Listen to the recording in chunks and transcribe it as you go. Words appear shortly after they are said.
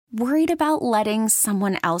Worried about letting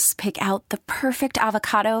someone else pick out the perfect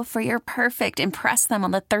avocado for your perfect impress them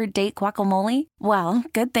on the third date guacamole? Well,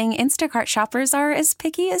 good thing Instacart shoppers are as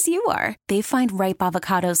picky as you are. They find ripe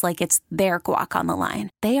avocados like it's their guac on the line.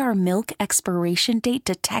 They are milk expiration date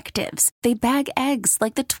detectives. They bag eggs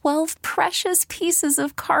like the 12 precious pieces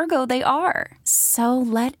of cargo they are. So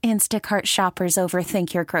let Instacart shoppers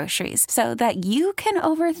overthink your groceries so that you can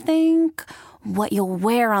overthink what you'll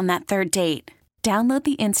wear on that third date. Download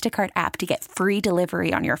the Instacart app to get free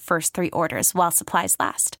delivery on your first 3 orders while supplies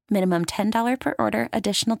last. Minimum $10 per order.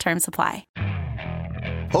 Additional terms apply.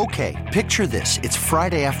 Okay, picture this. It's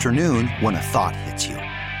Friday afternoon when a thought hits you.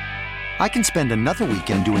 I can spend another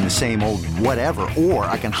weekend doing the same old whatever, or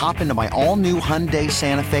I can hop into my all-new Hyundai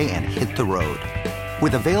Santa Fe and hit the road.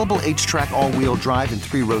 With available H-Track all-wheel drive and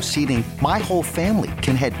 3-row seating, my whole family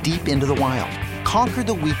can head deep into the wild. Conquer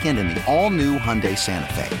the weekend in the all-new Hyundai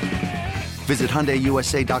Santa Fe. Visit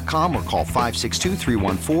HyundaiUSA.com or call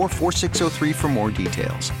 562-314-4603 for more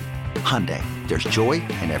details. Hyundai, there's joy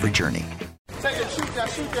in every journey. Take it, shoot that.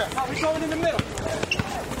 How we going in the middle?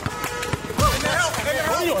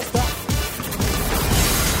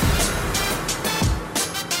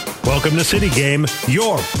 Welcome to City Game,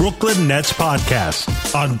 your Brooklyn Nets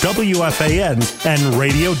podcast on WFAN and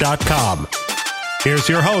radio.com. Here's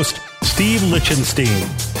your host, Steve Lichtenstein.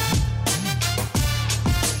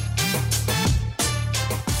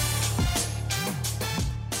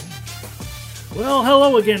 Well,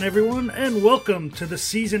 hello again, everyone, and welcome to the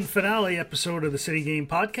season finale episode of the City Game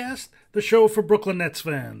Podcast, the show for Brooklyn Nets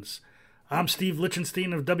fans. I'm Steve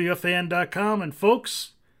Lichtenstein of WFAN.com, and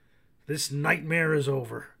folks, this nightmare is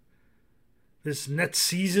over. This Nets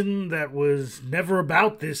season that was never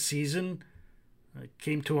about this season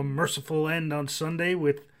came to a merciful end on Sunday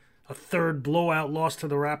with a third blowout loss to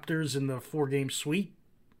the Raptors in the 4-game sweep.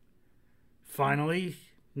 Finally,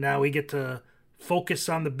 now we get to focus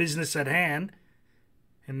on the business at hand.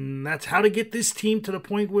 And that's how to get this team to the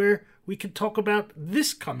point where we can talk about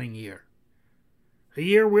this coming year. A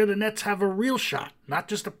year where the Nets have a real shot, not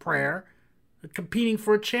just a prayer, at competing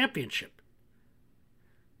for a championship.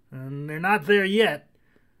 And they're not there yet,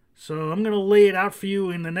 so I'm going to lay it out for you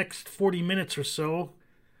in the next 40 minutes or so.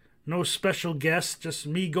 No special guests, just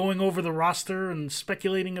me going over the roster and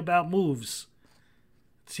speculating about moves.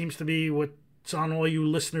 It seems to be what's on all you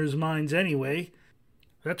listeners' minds anyway.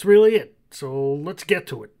 That's really it. So let's get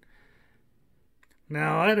to it.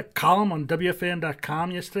 Now, I had a column on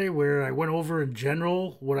WFAN.com yesterday where I went over in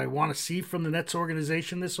general what I want to see from the Nets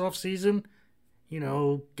organization this offseason. You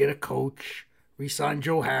know, get a coach, re-sign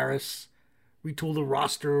Joe Harris, retool the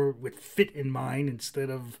roster with fit in mind instead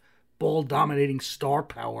of ball-dominating star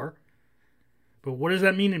power. But what does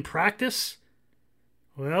that mean in practice?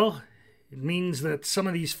 Well, it means that some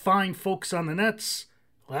of these fine folks on the Nets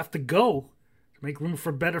will have to go to make room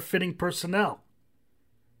for better-fitting personnel.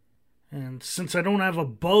 And since I don't have a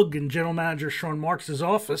bug in General Manager Sean Marks'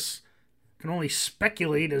 office, I can only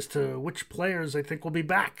speculate as to which players I think will be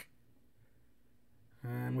back.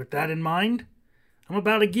 And with that in mind, I'm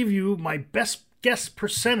about to give you my best guess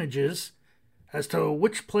percentages as to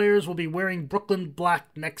which players will be wearing Brooklyn black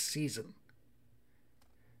next season.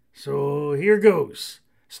 So here goes.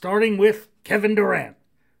 Starting with Kevin Durant,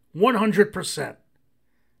 100%.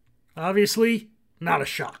 Obviously, not a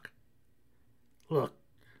shock. Look,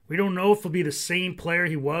 we don't know if he'll be the same player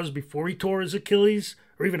he was before he tore his Achilles,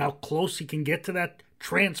 or even how close he can get to that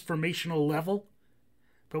transformational level.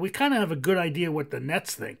 But we kind of have a good idea what the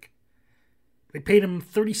Nets think. They paid him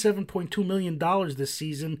 $37.2 million this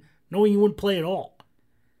season, knowing he wouldn't play at all.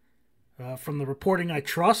 From the reporting I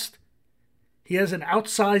trust, he has an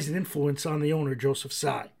outsized influence on the owner, Joseph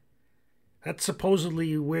Tsai. That's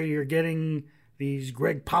supposedly where you're getting these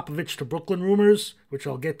Greg Popovich to Brooklyn rumors, which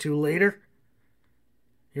I'll get to later.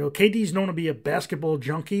 You know, KD's known to be a basketball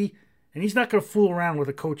junkie, and he's not going to fool around with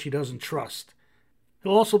a coach he doesn't trust.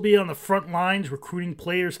 He'll also be on the front lines recruiting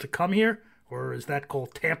players to come here, or is that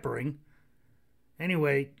called tampering?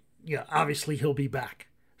 Anyway, yeah, obviously he'll be back.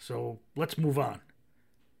 So let's move on.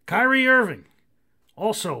 Kyrie Irving,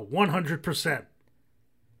 also 100%.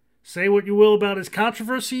 Say what you will about his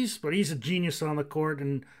controversies, but he's a genius on the court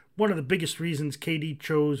and one of the biggest reasons KD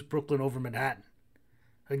chose Brooklyn over Manhattan.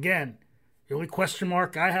 Again, the only question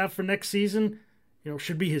mark I have for next season,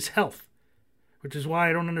 should be his health, which is why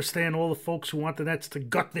I don't understand all the folks who want the Nets to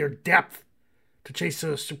gut their depth to chase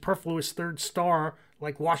a superfluous third star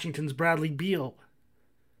like Washington's Bradley Beal.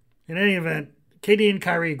 In any event, KD and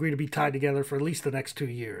Kyrie agree to be tied together for at least the next 2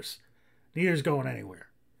 years. Neither's going anywhere.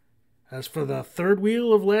 As for the third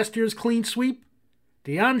wheel of last year's clean sweep,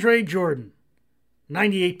 DeAndre Jordan,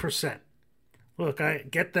 98%. Look, I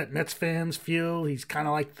get that Nets fans feel he's kind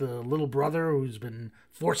of like the little brother who's been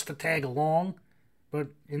forced to tag along. But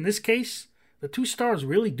in this case, the two stars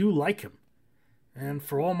really do like him. And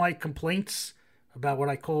for all my complaints about what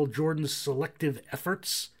I call Jordan's selective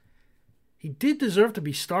efforts, he did deserve to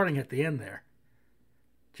be starting at the end there.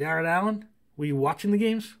 Jarrett Allen, were you watching the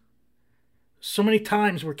games? So many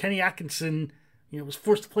times where Kenny Atkinson, was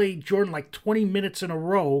forced to play Jordan like 20 minutes in a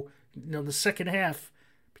row, the second half,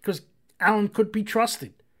 because Allen couldn't be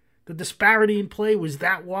trusted. The disparity in play was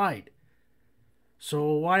that wide.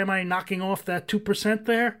 So why am I knocking off that 2%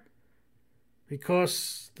 there?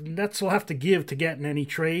 Because the Nets will have to give to get in any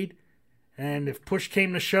trade. And if push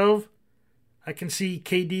came to shove, I can see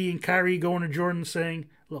KD and Kyrie going to Jordan saying,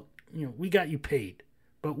 look, we got you paid,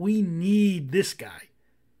 but we need this guy.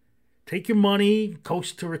 Take your money,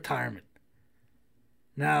 coast to retirement.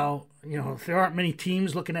 Now, if there aren't many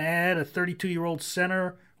teams looking to add a 32-year-old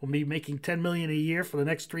center, will be making $10 million a year for the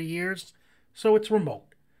next 3 years, so it's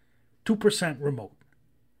remote. 2% remote.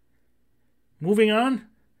 Moving on,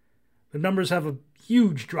 the numbers have a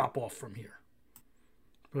huge drop-off from here.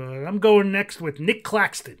 But I'm going next with Nick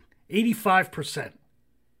Claxton, 85%.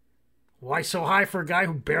 Why so high for a guy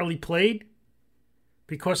who barely played?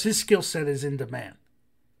 Because his skill set is in demand.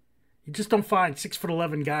 You just don't find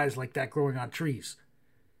 6'11" guys like that growing on trees.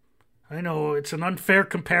 I know it's an unfair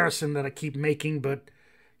comparison that I keep making, but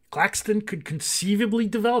Claxton could conceivably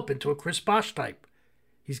develop into a Chris Bosh type.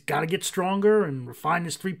 He's got to get stronger and refine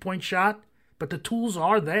his three-point shot, but the tools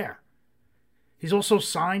are there. He's also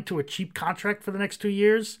signed to a cheap contract for the next 2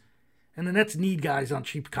 years, and the Nets need guys on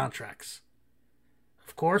cheap contracts.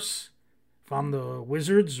 Of course, if I'm the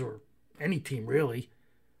Wizards, or any team really,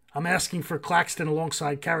 I'm asking for Claxton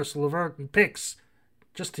alongside Caris LeVert and picks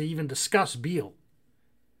just to even discuss Beal.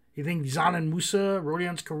 You think Zanan Musa,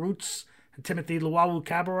 Rodions Kurucs, and Timothy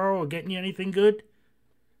Luwawu-Cabarrot are getting you anything good?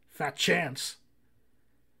 Fat chance.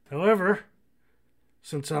 However,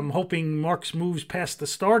 since I'm hoping Marks moves past the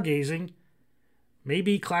stargazing,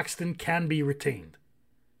 maybe Claxton can be retained.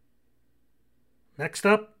 Next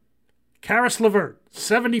up, Caris LeVert,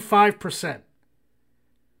 75%.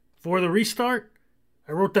 For the restart,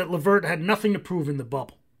 I wrote that LeVert had nothing to prove in the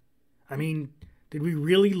bubble. I mean, did we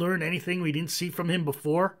really learn anything we didn't see from him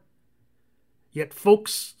before? Yet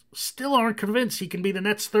folks still aren't convinced he can be the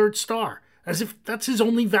Nets' third star, as if that's his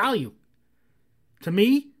only value. To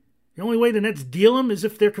me, the only way the Nets deal him is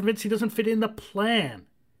if they're convinced he doesn't fit in the plan.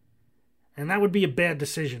 And that would be a bad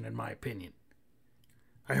decision, in my opinion.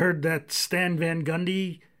 I heard that Stan Van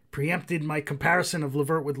Gundy preempted my comparison of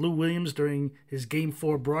LeVert with Lou Williams during his Game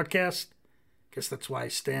 4 broadcast. Guess that's why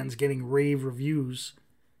Stan's getting rave reviews.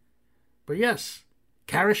 But yes,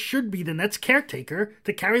 Caris should be the Nets' caretaker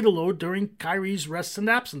to carry the load during Kyrie's rests and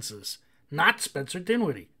absences, not Spencer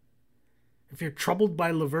Dinwiddie. If you're troubled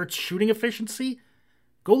by LeVert's shooting efficiency,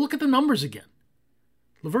 go look at the numbers again.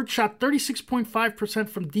 LeVert shot 36.5%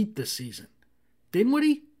 from deep this season.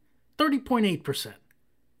 Dinwiddie, 30.8%.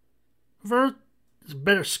 LeVert is a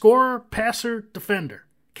better scorer, passer, defender.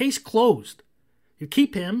 Case closed. You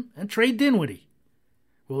keep him and trade Dinwiddie.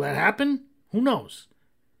 Will that happen? Who knows?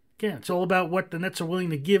 Again, it's all about what the Nets are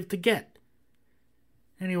willing to give to get.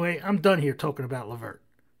 Anyway, I'm done here talking about LeVert.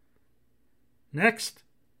 Next,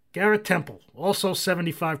 Garrett Temple, also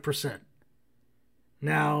 75%.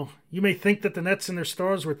 Now, you may think that the Nets and their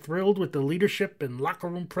stars were thrilled with the leadership and locker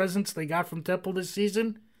room presence they got from Temple this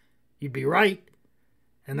season. You'd be right.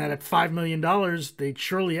 And that at $5 million, they'd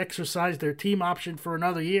surely exercise their team option for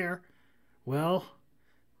another year. Well,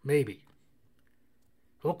 maybe.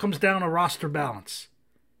 It all comes down to roster balance.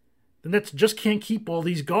 The Nets just can't keep all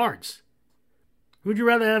these guards. Who'd you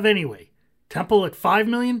rather have anyway? Temple at $5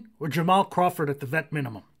 million or Jamal Crawford at the vet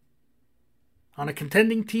minimum? On a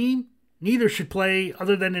contending team, neither should play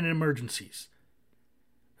other than in emergencies.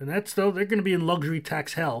 The Nets, though, they're going to be in luxury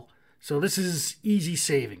tax hell, so this is easy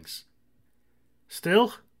savings.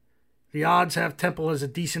 Still, the odds have Temple as a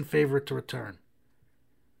decent favorite to return.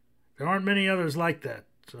 There aren't many others like that,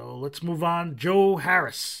 so let's move on. Joe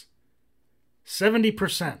Harris,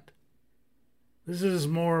 70%. This is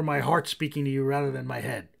more my heart speaking to you rather than my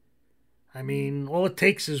head. I mean, all it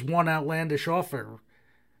takes is one outlandish offer.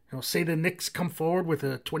 Say the Knicks come forward with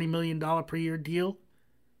a $20 million per year deal.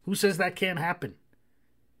 Who says that can't happen?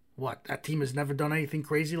 What, that team has never done anything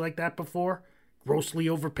crazy like that before? Grossly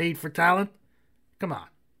overpaid for talent? Come on,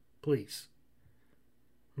 please.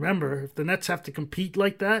 Remember, if the Nets have to compete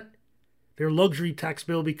like that, their luxury tax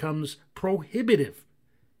bill becomes prohibitive.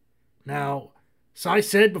 Now, Sy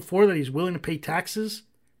said before that he's willing to pay taxes.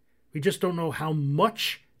 We just don't know how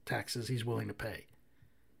much taxes he's willing to pay.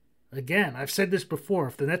 Again, I've said this before.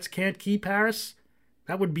 If the Nets can't keep Harris,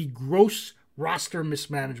 that would be gross roster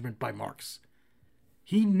mismanagement by Marks.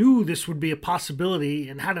 He knew this would be a possibility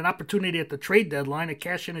and had an opportunity at the trade deadline to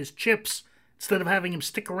cash in his chips instead of having him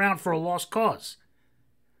stick around for a lost cause.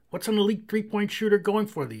 What's an elite three-point shooter going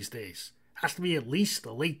for these days? Has to be at least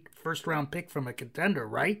a late first-round pick from a contender,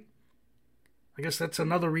 right? I guess that's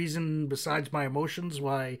another reason besides my emotions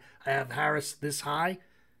why I have Harris this high.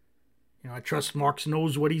 I trust Marks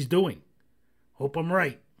knows what he's doing. Hope I'm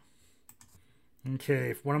right.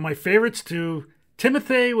 Okay, one of my favorites to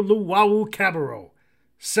Timothy Luwawu-Cabarrot,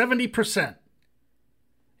 70%.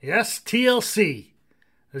 Yes, TLC.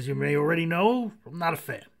 As you may already know, I'm not a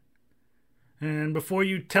fan. And before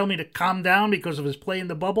you tell me to calm down because of his play in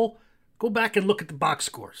the bubble, go back and look at the box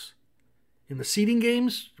scores. In the seeding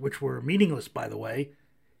games, which were meaningless by the way,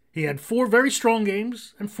 he had 4 very strong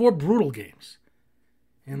games and 4 brutal games.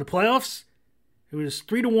 In the playoffs, it was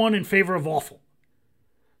 3-1 in favor of awful.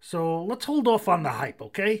 So let's hold off on the hype,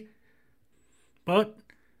 okay? But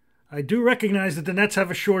I do recognize that the Nets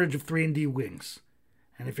have a shortage of 3-and-D wings.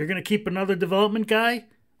 And if you're going to keep another development guy,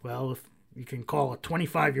 well, if you can call a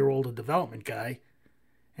 25-year-old a development guy.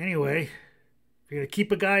 Anyway, if you're going to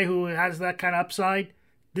keep a guy who has that kind of upside,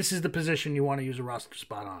 this is the position you want to use a roster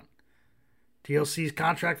spot on. TLC's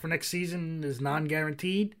contract for next season is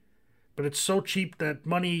non-guaranteed, but it's so cheap that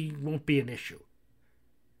money won't be an issue.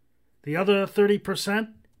 The other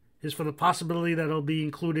 30% is for the possibility that it'll be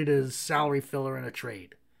included as salary filler in a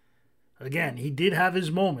trade. Again, he did have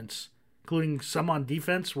his moments, including some on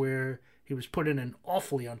defense where he was put in an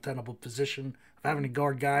awfully untenable position of having to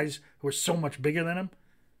guard guys who are so much bigger than him.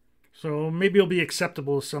 So maybe it'll be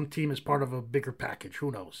acceptable to some team as part of a bigger package.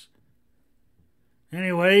 Who knows?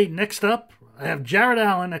 Anyway, next up, I have Jarrett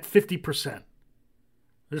Allen at 50%.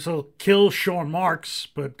 This will kill Sean Marks,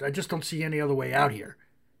 but I just don't see any other way out here.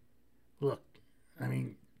 Look,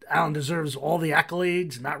 Allen deserves all the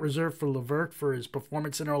accolades not reserved for LeVert for his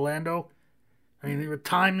performance in Orlando. There were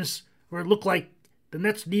times where it looked like the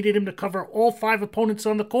Nets needed him to cover all 5 opponents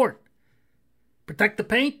on the court. Protect the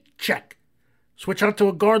paint? Check. Switch out to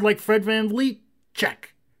a guard like Fred VanVleet?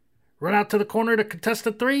 Check. Run out to the corner to contest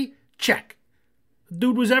a 3? Check. The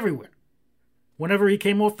dude was everywhere. Whenever he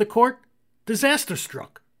came off the court, disaster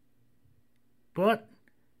struck. But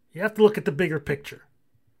you have to look at the bigger picture.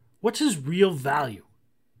 What's his real value?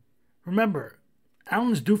 Remember,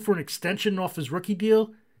 Allen's due for an extension off his rookie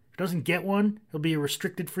deal. If he doesn't get one, he'll be a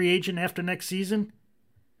restricted free agent after next season.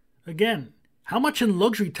 Again, how much in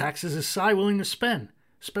luxury taxes is Cy willing to spend?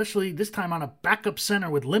 Especially this time on a backup center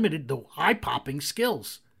with limited, though eye-popping,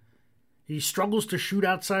 skills. He struggles to shoot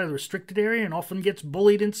outside of the restricted area and often gets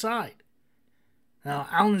bullied inside. Now,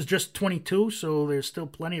 Allen is just 22, so there's still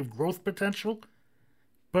plenty of growth potential.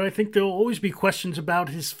 But I think there will always be questions about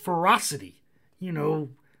his ferocity.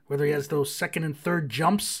 Whether he has those second and third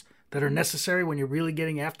jumps that are necessary when you're really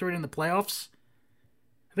getting after it in the playoffs.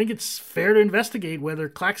 I think it's fair to investigate whether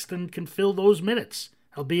Claxton can fill those minutes,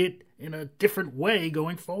 albeit in a different way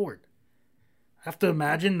going forward. I have to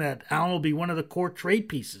imagine that Allen will be one of the core trade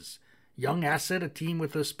pieces, young asset a team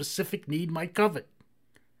with a specific need might covet.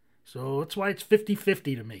 So that's why it's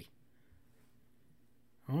 50-50 to me.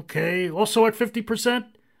 Okay, also at 50%,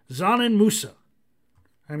 Dzanan Musa.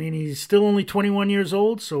 He's still only 21 years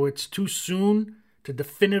old, so it's too soon to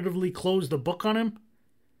definitively close the book on him.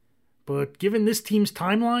 But given this team's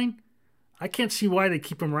timeline, I can't see why they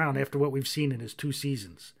keep him around after what we've seen in his 2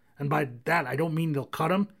 seasons. And by that, I don't mean they'll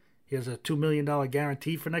cut him. He has a $2 million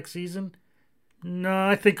guarantee for next season. No,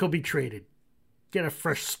 I think he'll be traded. Get a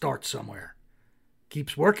fresh start somewhere.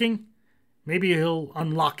 Keeps working, maybe he'll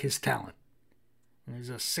unlock his talent. He's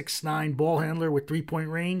a 6'9" ball handler with 3-point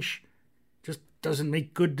range. Just doesn't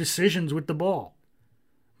make good decisions with the ball.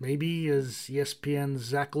 Maybe, as ESPN's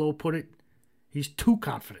Zach Lowe put it, he's too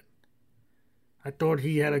confident. I thought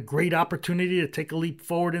he had a great opportunity to take a leap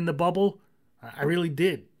forward in the bubble. I really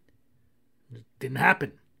did. It didn't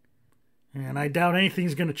happen. And I doubt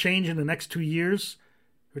anything's going to change in the next 2 years,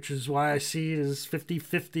 which is why I see it as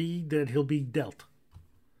 50-50 that he'll be dealt.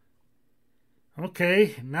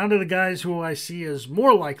 Okay, now to the guys who I see as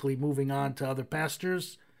more likely moving on to other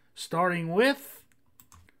pastures, starting with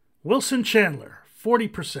Wilson Chandler,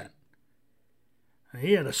 40%.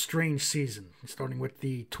 He had a strange season, starting with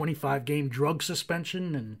the 25-game drug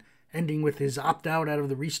suspension and ending with his opt-out out of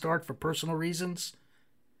the restart for personal reasons.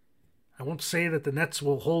 I won't say that the Nets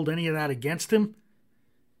will hold any of that against him,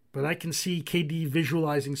 but I can see KD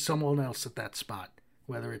visualizing someone else at that spot,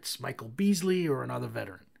 whether it's Michael Beasley or another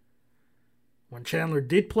veteran. When Chandler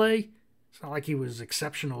did play, it's not like he was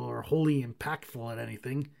exceptional or wholly impactful at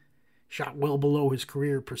anything. shot well below his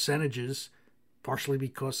career percentages, partially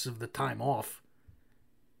because of the time off.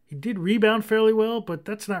 He did rebound fairly well, but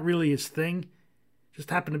that's not really his thing. Just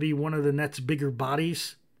happened to be one of the Nets' bigger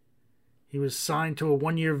bodies. He was signed to a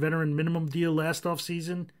 1-year veteran minimum deal last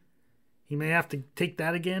offseason. He may have to take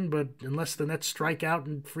that again, but unless the Nets strike out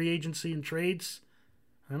in free agency and trades,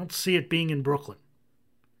 I don't see it being in Brooklyn.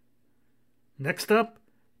 Next up,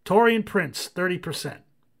 Taurean Prince, 30%.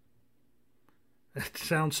 That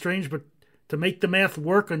sounds strange, but to make the math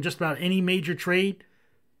work on just about any major trade,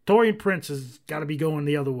 Taurean Prince has got to be going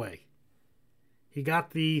the other way. He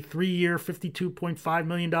got the 3-year, $52.5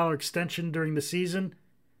 million extension during the season.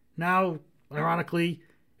 Now, ironically,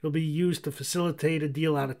 it'll be used to facilitate a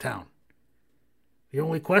deal out of town. The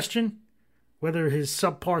only question? Whether his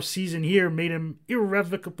subpar season here made him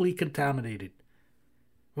irrevocably contaminated.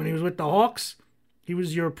 When he was with the Hawks, he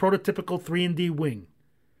was your prototypical 3-and-D wing.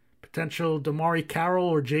 Potential Damari Carroll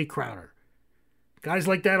or Jay Crowder. Guys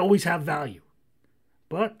like that always have value.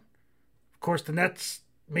 But, of course, the Nets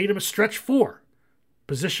made him a stretch 4,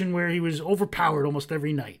 position where he was overpowered almost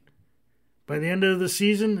every night. By the end of the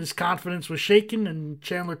season, his confidence was shaken and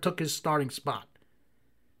Chandler took his starting spot.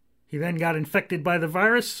 He then got infected by the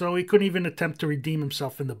virus, so he couldn't even attempt to redeem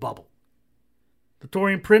himself in the bubble. The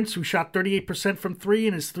Taurean Prince, who shot 38% from 3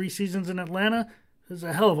 in his 3 seasons in Atlanta, is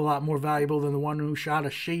a hell of a lot more valuable than the one who shot a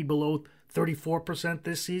shade below 34%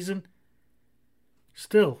 this season.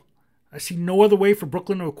 Still, I see no other way for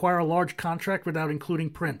Brooklyn to acquire a large contract without including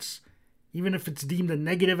Prince, even if it's deemed a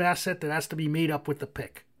negative asset that has to be made up with the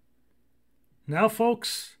pick. Now,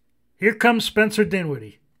 folks, here comes Spencer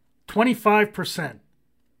Dinwiddie, 25%.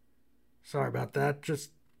 Sorry about that,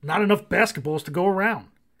 just not enough basketballs to go around.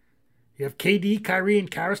 You have KD, Kyrie,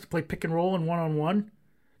 and Karras to play pick and roll and one-on-one.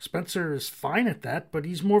 Spencer is fine at that, but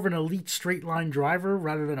he's more of an elite straight-line driver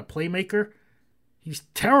rather than a playmaker. He's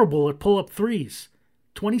terrible at pull-up threes.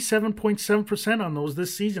 27.7% on those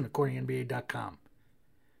this season, according to NBA.com.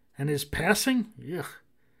 And his passing? Ugh.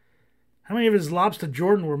 How many of his lobs to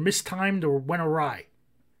Jordan were mistimed or went awry?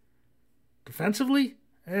 Defensively?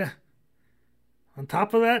 On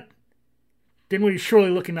top of that, Dinwiddie's surely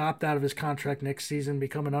looking to opt out of his contract next season,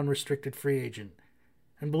 become an unrestricted free agent.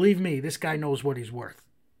 And believe me, this guy knows what he's worth.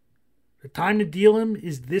 The time to deal him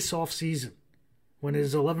is this offseason, when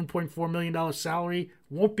his $11.4 million salary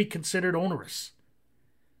won't be considered onerous.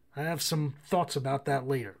 I have some thoughts about that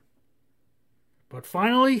later. But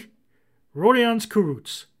finally, Rodions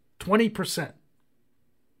Kurucs, 20%.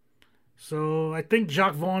 So I think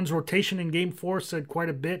Jacques Vaughn's rotation in Game 4 said quite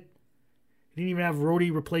a bit. He didn't even have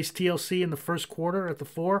Rhodey replace TLC in the first quarter at the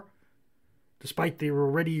 4, despite the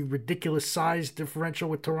already ridiculous size differential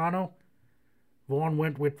with Toronto. Vaughn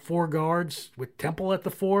went with 4 guards with Temple at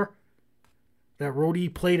the 4. That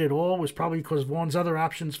Rhodey played at all was probably because Vaughn's other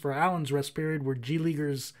options for Allen's rest period were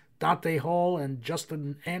G-Leaguers Dante Hall and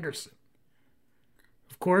Justin Anderson.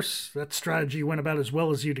 Of course, that strategy went about as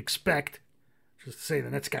well as you'd expect. Just to say the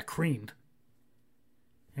Nets got creamed.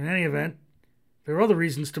 In any event, there are other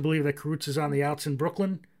reasons to believe that Kurucs is on the outs in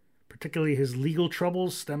Brooklyn, particularly his legal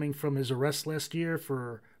troubles stemming from his arrest last year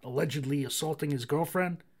for allegedly assaulting his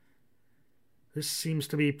girlfriend. This seems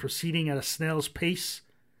to be proceeding at a snail's pace,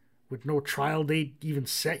 with no trial date even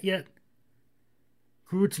set yet.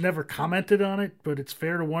 Kurucs never commented on it, but it's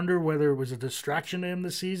fair to wonder whether it was a distraction to him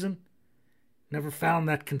this season. Never found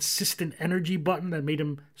that consistent energy button that made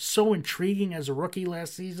him so intriguing as a rookie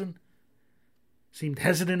last season. Seemed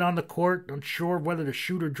hesitant on the court, unsure of whether to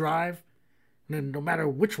shoot or drive. And then no matter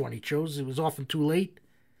which one he chose, it was often too late.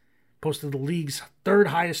 Posted the league's 3rd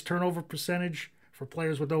highest turnover percentage for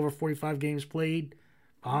players with over 45 games played,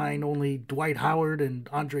 behind only Dwight Howard and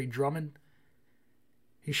Andre Drummond.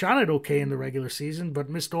 He shot it okay in the regular season, but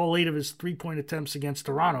missed all 8 of his 3-point attempts against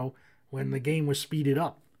Toronto when the game was speeded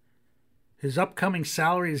up. His upcoming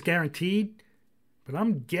salary is guaranteed, but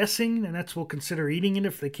I'm guessing the Nets will consider eating it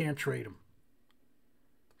if they can't trade him.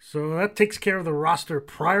 So that takes care of the roster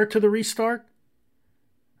prior to the restart.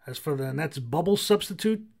 As for the Nets' bubble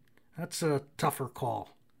substitute, that's a tougher call.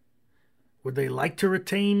 Would they like to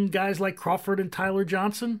retain guys like Crawford and Tyler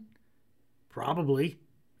Johnson? Probably,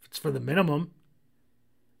 if it's for the minimum.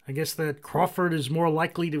 I guess that Crawford is more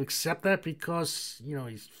likely to accept that because,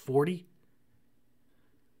 he's 40.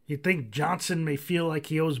 You'd think Johnson may feel like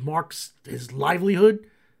he owes Marks his livelihood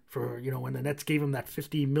for, when the Nets gave him that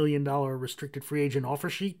 $50 million restricted free agent offer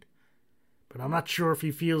sheet. But I'm not sure if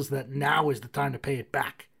he feels that now is the time to pay it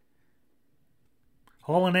back.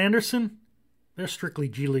 Hall and Anderson, they're strictly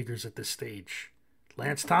G-Leaguers at this stage.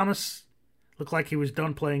 Lance Thomas looked like he was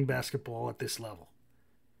done playing basketball at this level.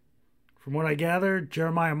 From what I gather,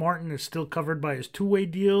 Jeremiah Martin is still covered by his 2-way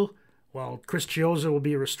deal while Chris Chiozza will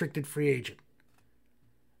be a restricted free agent.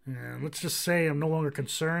 And let's just say I'm no longer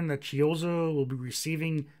concerned that Chiozza will be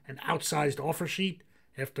receiving an outsized offer sheet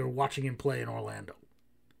after watching him play in Orlando.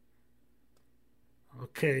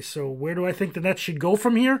 Okay, so where do I think the Nets should go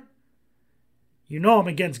from here? You know I'm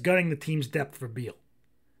against gutting the team's depth for Beal.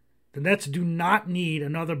 The Nets do not need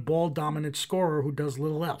another ball-dominant scorer who does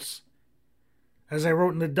little else. As I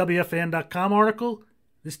wrote in the WFAN.com article,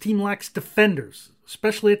 this team lacks defenders,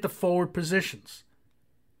 especially at the forward positions.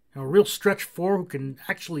 A real stretch four who can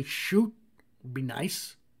actually shoot would be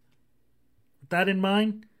nice. With that in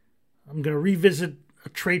mind, I'm going to revisit a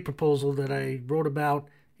trade proposal that I wrote about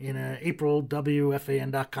in an April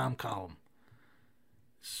WFAN.com column.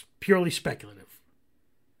 It's purely speculative,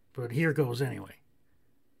 but here goes anyway.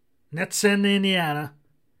 Nets send to Indiana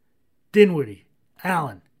Dinwiddie,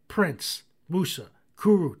 Allen, Prince, Musa,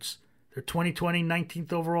 Kurucs, their 2020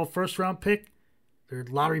 19th overall first-round pick, their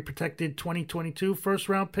lottery-protected 2022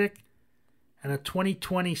 first-round pick, and a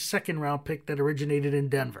 2020 second-round pick that originated in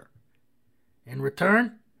Denver. In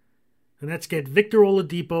return, the Nets get Victor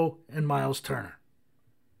Oladipo and Miles Turner.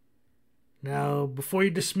 Now, before you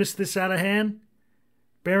dismiss this out of hand,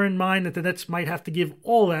 bear in mind that the Nets might have to give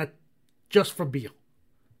all that just for Beal.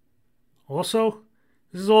 Also,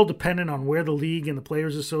 this is all dependent on where the league and the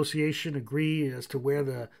Players Association agree as to where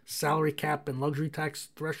the salary cap and luxury tax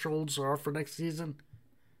thresholds are for next season.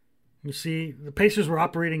 You see, the Pacers were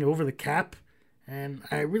operating over the cap, and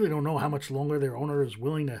I really don't know how much longer their owner is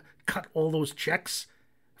willing to cut all those checks,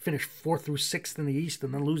 finish 4th through 6th in the East,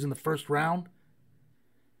 and then lose in the first round.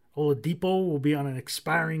 Oladipo will be on an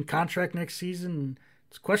expiring contract next season, and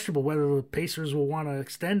it's questionable whether the Pacers will want to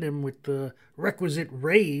extend him with the requisite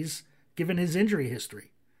raise given his injury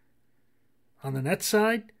history. On the Nets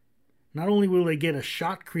side, not only will they get a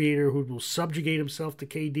shot creator who will subjugate himself to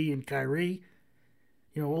KD and Kyrie,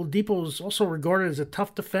 Oladipo is also regarded as a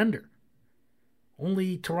tough defender.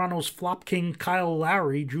 Only Toronto's flop king Kyle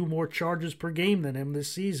Lowry drew more charges per game than him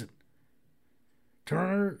this season.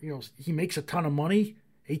 Turner, he makes a ton of money,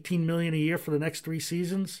 $18 million a year for the next 3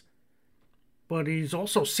 seasons, but he's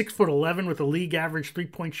also 6'11" with a league average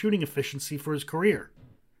 3-point shooting efficiency for his career.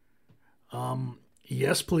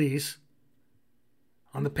 Yes, please.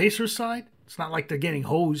 On the Pacers side, it's not like they're getting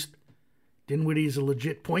hosed. Dinwiddie's a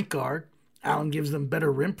legit point guard. Allen gives them better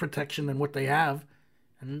rim protection than what they have.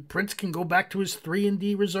 And Prince can go back to his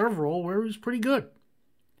 3-and-D reserve role where he was pretty good.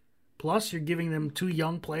 Plus, you're giving them 2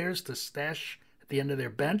 young players to stash at the end of their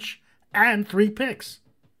bench and 3 picks.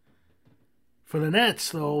 For the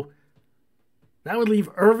Nets, though, that would leave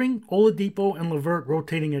Irving, Oladipo, and LeVert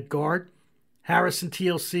rotating at guard, Harris and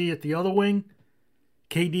TLC at the other wing,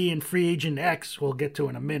 KD and free agent X, we'll get to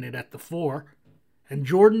in a minute, at the 4, and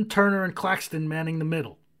Jordan, Turner, and Claxton manning the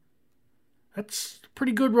middle. That's a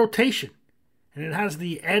pretty good rotation, and it has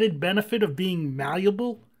the added benefit of being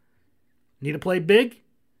malleable. Need to play big?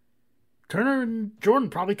 Turner and Jordan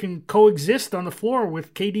probably can coexist on the floor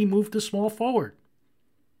with KD moved to small forward.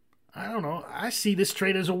 I don't know. I see this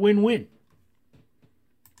trade as a win-win.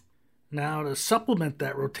 Now, to supplement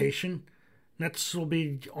that rotation, Nets will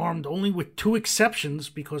be armed only with 2 exceptions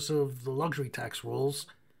because of the luxury tax rules.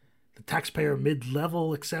 The taxpayer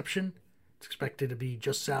mid-level exception, it's expected to be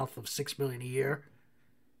just south of $6 million a year,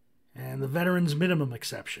 and the veterans minimum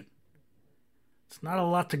exception. It's not a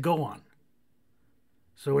lot to go on.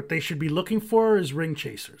 So what they should be looking for is ring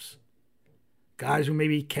chasers. Guys who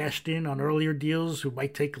maybe cashed in on earlier deals who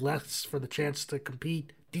might take less for the chance to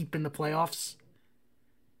compete deep in the playoffs.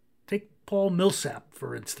 Take Paul Millsap,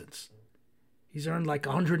 for instance. He's earned like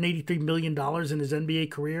 $183 million in his NBA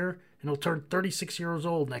career, and he'll turn 36 years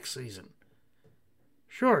old next season.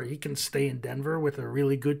 Sure, he can stay in Denver with a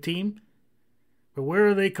really good team, but where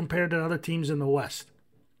are they compared to other teams in the West?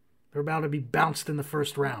 They're about to be bounced in the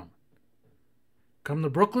first round. Come to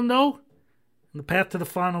Brooklyn, though, and the path to the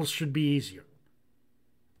finals should be easier.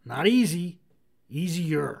 Not easy,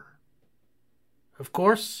 easier. Of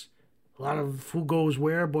course, a lot of who goes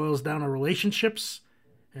where boils down to relationships,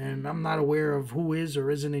 and I'm not aware of who is or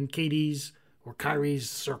isn't in KD's or Kyrie's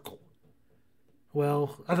circle.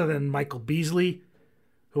 Well, other than Michael Beasley,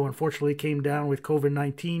 who unfortunately came down with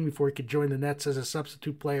COVID-19 before he could join the Nets as a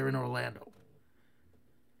substitute player in Orlando.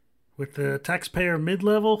 With the taxpayer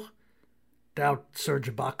mid-level, doubt Serge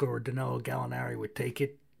Ibaka or Danilo Gallinari would take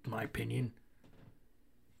it, in my opinion.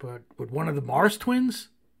 But would one of the Mars twins?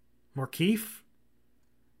 Markieff?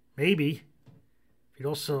 Maybe. He'd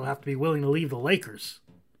also have to be willing to leave the Lakers.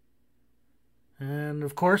 And,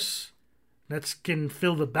 of course, Nets can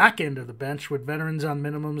fill the back end of the bench with veterans on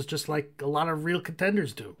minimums just like a lot of real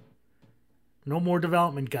contenders do. No more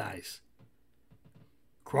development guys.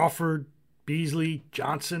 Crawford, Beasley,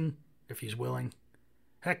 Johnson, if he's willing.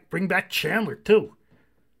 Heck, bring back Chandler, too.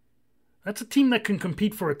 That's a team that can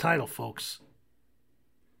compete for a title, folks.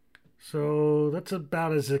 So that's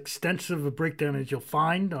about as extensive a breakdown as you'll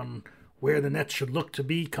find on where the Nets should look to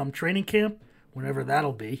be come training camp, whenever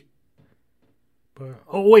that'll be. But,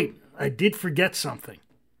 oh wait, I did forget something.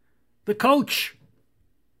 The coach!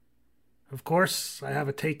 Of course, I have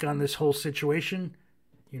a take on this whole situation.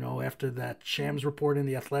 You know, after that Shams report in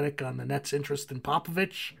The Athletic on the Nets' interest in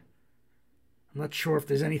Popovich. I'm not sure if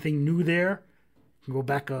there's anything new there. You can go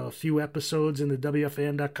back a few episodes in the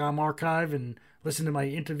WFAN.com archive and listen to my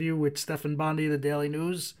interview with Stefan Bondy of the Daily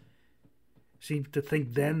News. Seemed to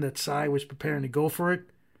think then that Sy was preparing to go for it,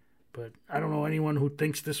 but I don't know anyone who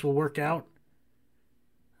thinks this will work out.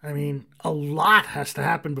 I mean, a lot has to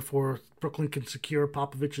happen before Brooklyn can secure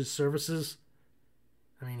Popovich's services.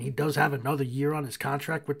 I mean, he does have another year on his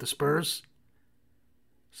contract with the Spurs.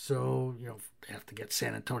 So, you know, they have to get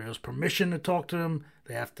San Antonio's permission to talk to him.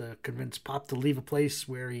 They have to convince Pop to leave a place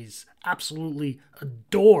where he's absolutely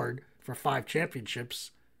adored for 5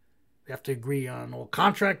 championships. They have to agree on all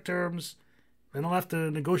contract terms. Then they'll have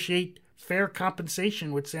to negotiate fair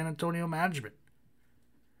compensation with San Antonio management.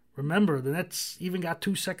 Remember, the Nets even got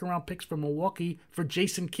 2 second-round picks from Milwaukee for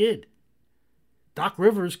Jason Kidd. Doc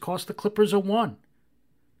Rivers cost the Clippers a 1.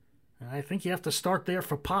 And I think you have to start there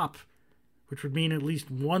for Pop, which would mean at least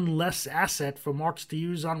 1 less asset for Marks to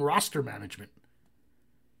use on roster management.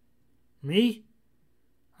 Me?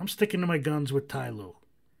 I'm sticking to my guns with Ty Lue.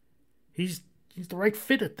 He's the right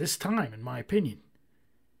fit at this time, in my opinion.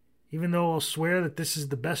 Even though I'll swear that this is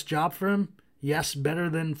the best job for him, yes, better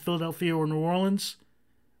than Philadelphia or New Orleans,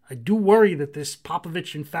 I do worry that this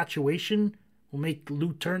Popovich infatuation will make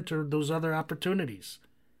Lue turn to those other opportunities.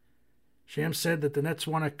 Shams said that the Nets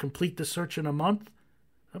want to complete the search in a month.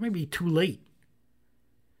 That may be too late.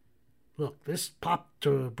 Look, this Pop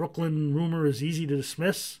to Brooklyn rumor is easy to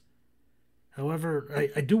dismiss. However,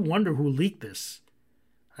 I do wonder who leaked this.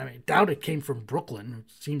 I mean, doubt it came from Brooklyn, who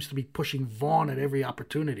seems to be pushing Vaughn at every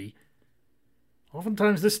opportunity.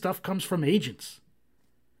 Oftentimes this stuff comes from agents.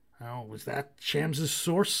 Now, was that Shams'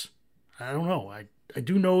 source? I don't know. I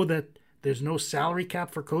do know that there's no salary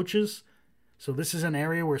cap for coaches, so this is an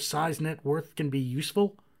area where size net worth can be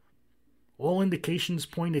useful. All indications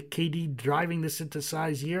point at KD driving this into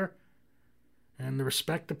Sy's year, and the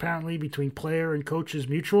respect apparently between player and coach is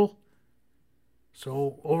mutual.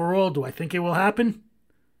 So overall, do I think it will happen?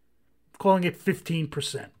 I'm calling it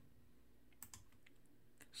 15%.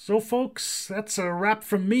 So folks, that's a wrap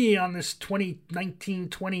from me on this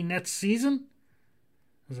 2019-20 Nets season.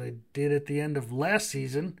 As I did at the end of last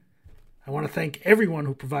season, I want to thank everyone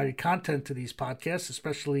who provided content to these podcasts,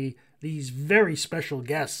 especially these very special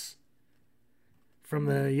guests. From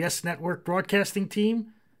the Yes Network broadcasting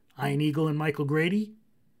team, Ian Eagle and Michael Grady.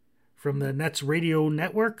 From the Nets Radio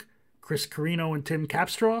Network, Chris Carino and Tim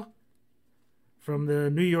Capstraw. From the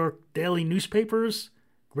New York Daily Newspapers,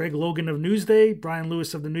 Greg Logan of Newsday, Brian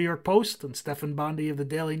Lewis of the New York Post, and Stefan Bondy of the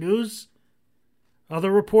Daily News.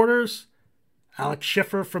 Other reporters, Alex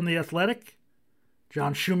Schiffer from The Athletic,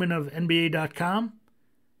 John Schumann of NBA.com,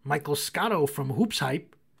 Michael Scotto from Hoops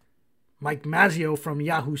Hype, Mike Mazzio from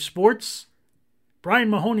Yahoo Sports, Brian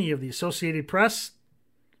Mahoney of the Associated Press,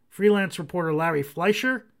 freelance reporter Larry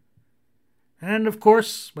Fleischer, and, of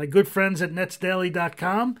course, my good friends at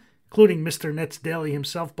NetsDaily.com, including Mr. Nets Daily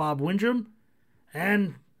himself, Bob Windrum,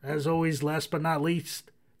 and, as always, last but not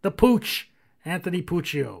least, the Pooch, Anthony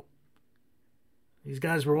Puccio. These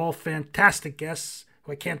guys were all fantastic guests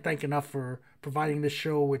who I can't thank enough for providing this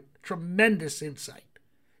show with tremendous insight.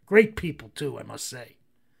 Great people, too, I must say.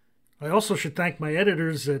 I also should thank my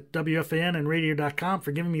editors at WFAN and Radio.com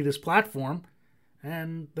for giving me this platform,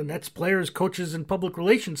 and the Nets players, coaches, and public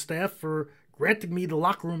relations staff for granting me the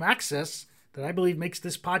locker room access that I believe makes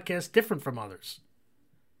this podcast different from others.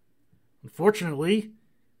 Unfortunately,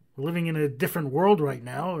 we're living in a different world right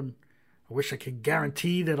now, and I wish I could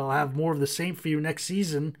guarantee that I'll have more of the same for you next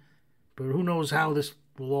season, but who knows how this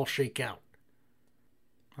will all shake out.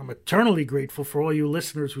 I'm eternally grateful for all you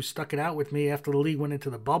listeners who stuck it out with me after the league went into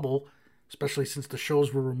the bubble, especially since the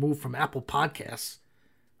shows were removed from Apple Podcasts.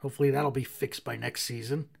 Hopefully that'll be fixed by next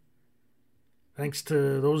season. Thanks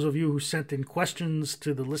to those of you who sent in questions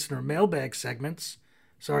to the listener mailbag segments.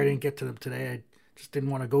 Sorry I didn't get to them today. I just didn't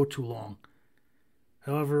want to go too long.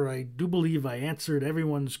 However, I do believe I answered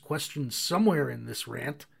everyone's questions somewhere in this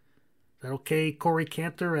rant. Is that okay? Corey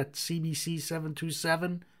Cantor at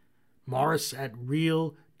CBC727, Morris at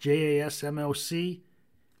Real JASMLC,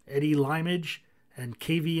 Eddie Limage, and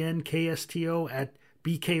KVN KSTO at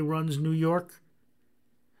BK Runs New York.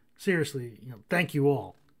 Seriously, thank you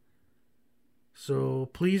all. So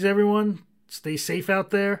please, everyone, stay safe out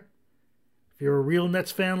there. If you're a real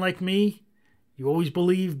Nets fan like me, you always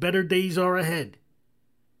believe better days are ahead.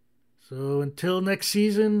 So until next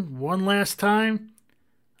season, one last time,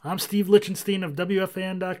 I'm Steve Lichtenstein of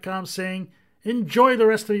WFAN.com saying, enjoy the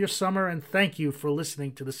rest of your summer and thank you for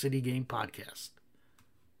listening to the City Game Podcast.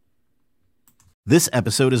 This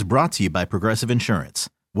episode is brought to you by Progressive Insurance.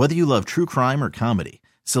 Whether you love true crime or comedy,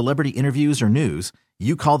 celebrity interviews or news,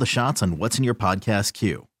 you call the shots on what's in your podcast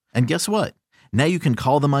queue. And guess what? Now you can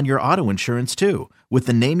call them on your auto insurance too with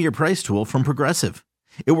the Name Your Price tool from Progressive.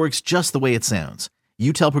 It works just the way it sounds.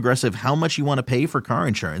 You tell Progressive how much you want to pay for car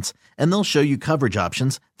insurance, and they'll show you coverage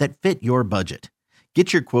options that fit your budget.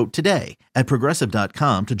 Get your quote today at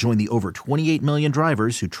Progressive.com to join the over 28 million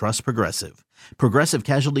drivers who trust Progressive. Progressive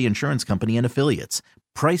Casualty Insurance Company and Affiliates.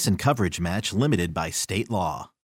 Price and coverage match limited by state law.